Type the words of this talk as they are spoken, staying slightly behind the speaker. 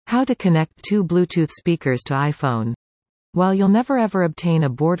How to connect two Bluetooth speakers to iPhone. While you'll never ever obtain a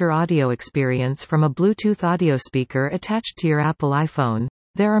border audio experience from a Bluetooth audio speaker attached to your Apple iPhone,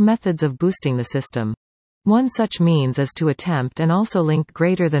 there are methods of boosting the system. One such means is to attempt and also link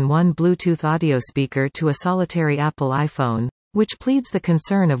greater than one Bluetooth audio speaker to a solitary Apple iPhone, which pleads the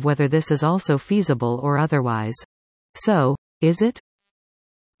concern of whether this is also feasible or otherwise. So, is it?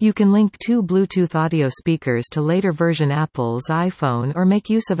 You can link two Bluetooth audio speakers to later version Apple's iPhone or make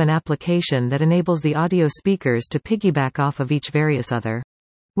use of an application that enables the audio speakers to piggyback off of each various other.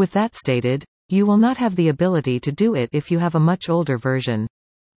 With that stated, you will not have the ability to do it if you have a much older version.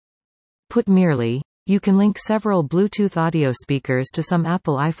 Put merely, you can link several Bluetooth audio speakers to some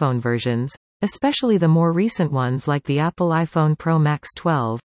Apple iPhone versions, especially the more recent ones like the Apple iPhone Pro Max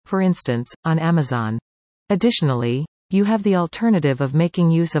 12, for instance, on Amazon. Additionally, you have the alternative of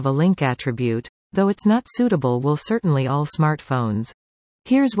making use of a link attribute, though it's not suitable with certainly all smartphones.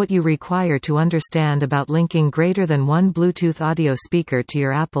 Here's what you require to understand about linking greater than one Bluetooth audio speaker to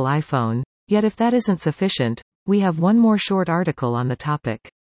your Apple iPhone, yet if that isn't sufficient, we have one more short article on the topic.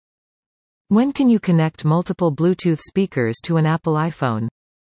 When can you connect multiple Bluetooth speakers to an Apple iPhone?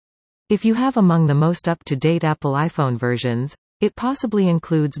 If you have among the most up-to-date Apple iPhone versions, it possibly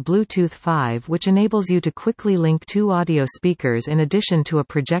includes Bluetooth 5, which enables you to quickly link two audio speakers in addition to a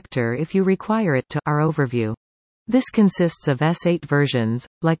projector if you require it to. Our overview. This consists of S8 versions,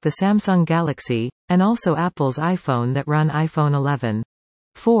 like the Samsung Galaxy, and also Apple's iPhone that run iPhone 11.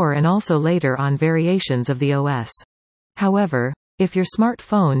 4 and also later on variations of the OS. However, if your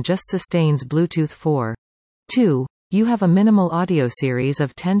smartphone just sustains Bluetooth 4. 2, you have a minimal audio series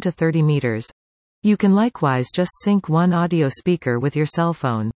of 10 to 30 meters. You can likewise just sync one audio speaker with your cell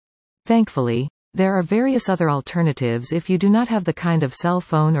phone. Thankfully, there are various other alternatives if you do not have the kind of cell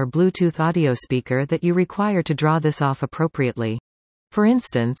phone or Bluetooth audio speaker that you require to draw this off appropriately. For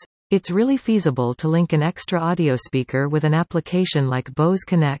instance, it's really feasible to link an extra audio speaker with an application like Bose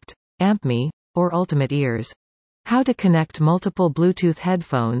Connect, AmpMe, or Ultimate Ears. How to connect multiple Bluetooth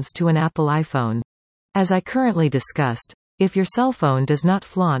headphones to an Apple iPhone. As I currently discussed, if your cell phone does not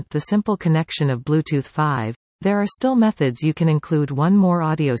flaunt the simple connection of Bluetooth 5, there are still methods you can include one more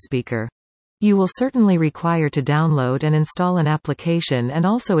audio speaker. You will certainly require to download and install an application and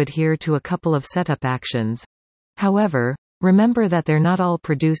also adhere to a couple of setup actions. However, remember that they're not all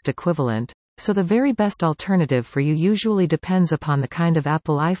produced equivalent, so the very best alternative for you usually depends upon the kind of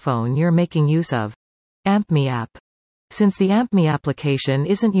Apple iPhone you're making use of. AmpMe app. Since the AmpMe application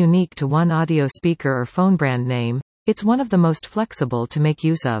isn't unique to one audio speaker or phone brand name, it's one of the most flexible to make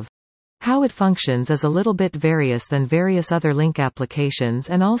use of. How it functions is a little bit various than various other link applications,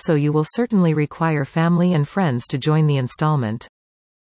 and also you will certainly require family and friends to join the installment.